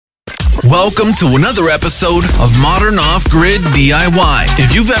Welcome to another episode of Modern Off-Grid DIY.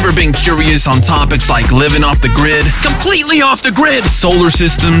 If you've ever been curious on topics like living off the grid, completely off the grid, solar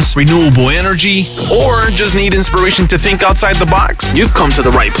systems, renewable energy, or just need inspiration to think outside the box, you've come to the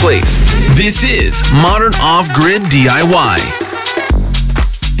right place. This is Modern Off-Grid DIY.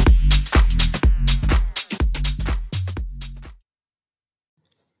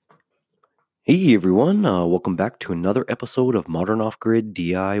 Hey everyone, welcome back to another episode of Modern Off-Grid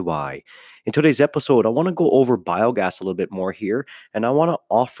DIY. In today's episode, I want to go over biogas a little bit more here, and I want to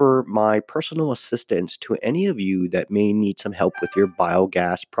offer my personal assistance to any of you that may need some help with your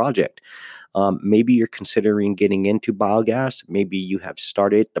biogas project. Maybe you're considering getting into biogas. Maybe you have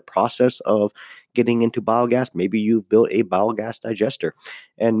started the process of getting into biogas. Maybe you've built a biogas digester,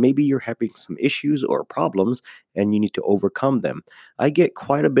 and maybe you're having some issues or problems and you need to overcome them. I get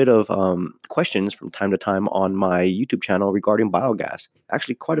quite a bit of questions from time to time on my YouTube channel regarding biogas.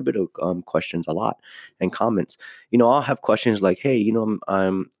 Actually, quite a bit of questions, a lot, and comments. I'll have questions like, "Hey,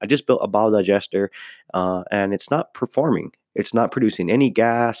 I just built a biodigester, and it's not performing. It's not producing any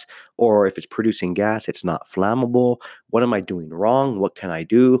gas, or if it's producing gas, it's not flammable. What am I doing wrong? What can I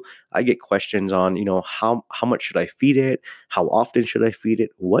do?" I get questions on, how much should I feed it? How often should I feed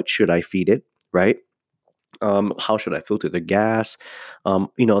it? What should I feed it? Right? How should I filter the gas?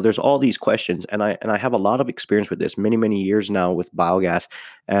 There's all these questions, and I have a lot of experience with this, many years now with biogas,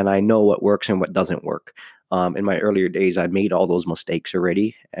 and I know what works and what doesn't work. In my earlier days, I made all those mistakes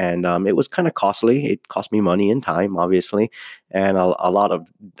already, and it was kind of costly. It cost me money and time, obviously, and a lot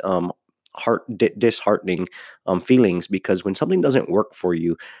of disheartening feelings, because when something doesn't work for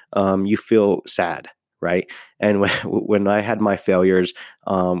you, you feel sad. Right. And when I had my failures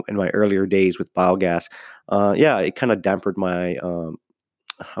in my earlier days with biogas, it kind of dampened my,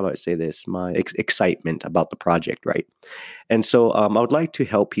 how do I say this, my excitement about the project. Right. And so I would like to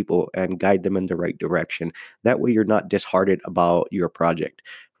help people and guide them in the right direction. That way you're not disheartened about your project.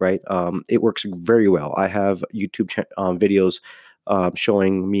 Right. It works very well. I have YouTube videos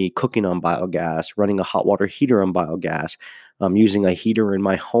showing me cooking on biogas, running a hot water heater on biogas, using a heater in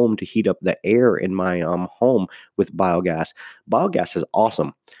my home to heat up the air in my home with biogas. Biogas is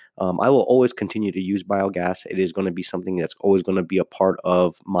awesome. I will always continue to use biogas. It is going to be something that's always going to be a part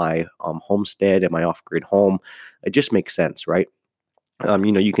of my homestead and my off-grid home. It just makes sense, right?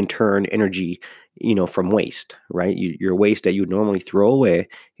 You can turn energy, from waste, right? Your waste that you normally throw away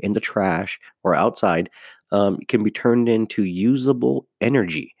in the trash or outside can be turned into usable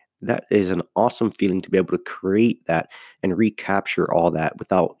energy. That is an awesome feeling to be able to create that and recapture all that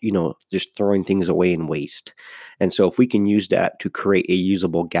without, just throwing things away in waste. And so if we can use that to create a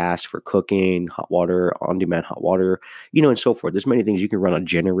usable gas for cooking, hot water, on-demand hot water, and so forth. There's many things. You can run a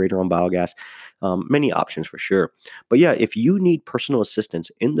generator on biogas, many options for sure. But yeah, if you need personal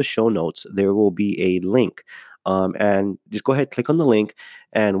assistance, in the show notes, there will be a link. And just go ahead, click on the link.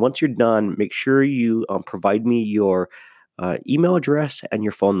 And once you're done, make sure you provide me your email address and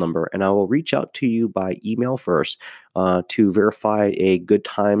your phone number, and I will reach out to you by email first to verify a good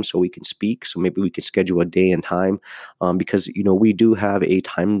time so we can speak. So maybe we could schedule a day and time, because we do have a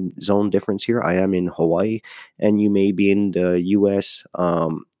time zone difference here. I am in Hawaii, and you may be in the U.S.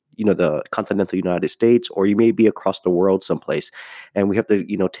 The continental United States, or you may be across the world someplace, and we have to,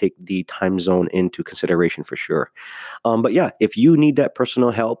 take the time zone into consideration for sure. But yeah, if you need that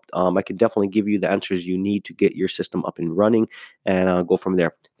personal help, I can definitely give you the answers you need to get your system up and running, and go from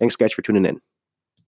there. Thanks, guys, for tuning in.